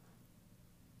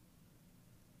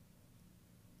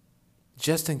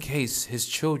 just in case his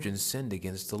children sinned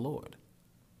against the Lord.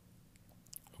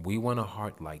 We want a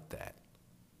heart like that.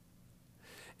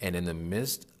 And in the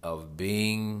midst of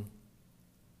being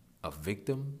a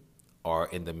victim or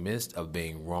in the midst of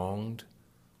being wronged,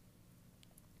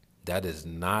 that is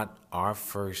not our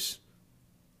first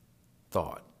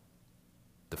thought.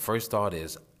 The first thought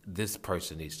is, this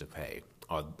person needs to pay,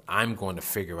 or I'm going to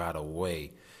figure out a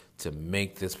way to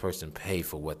make this person pay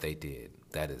for what they did.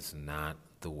 That is not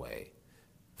the way.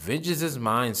 Vengeance is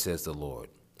mine, says the Lord.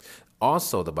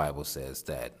 Also, the Bible says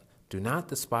that Do not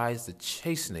despise the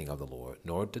chastening of the Lord,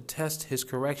 nor detest his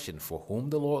correction, for whom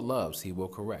the Lord loves, he will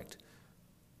correct,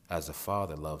 as the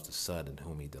Father loves the Son in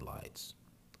whom he delights.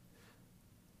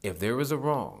 If there is a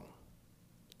wrong,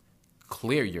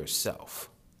 clear yourself,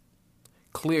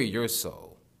 clear your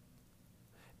soul,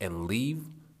 and leave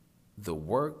the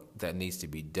work that needs to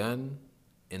be done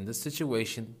in the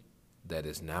situation that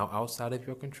is now outside of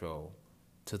your control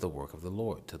to the work of the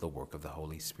Lord, to the work of the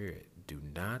Holy Spirit. Do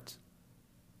not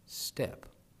step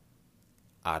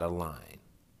out of line,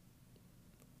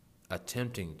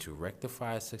 attempting to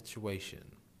rectify a situation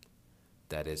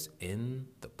that is in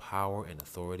the power and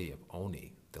authority of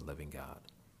only the living God.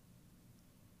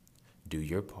 Do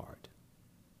your part.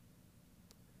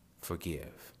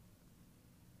 Forgive.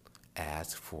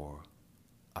 Ask for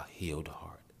a healed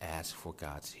heart. Ask for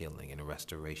God's healing and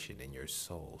restoration in your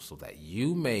soul so that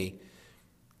you may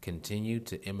continue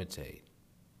to imitate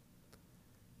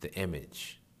the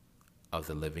image of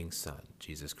the living Son,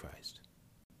 Jesus Christ.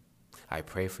 I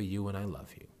pray for you and I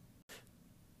love you.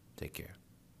 Take care.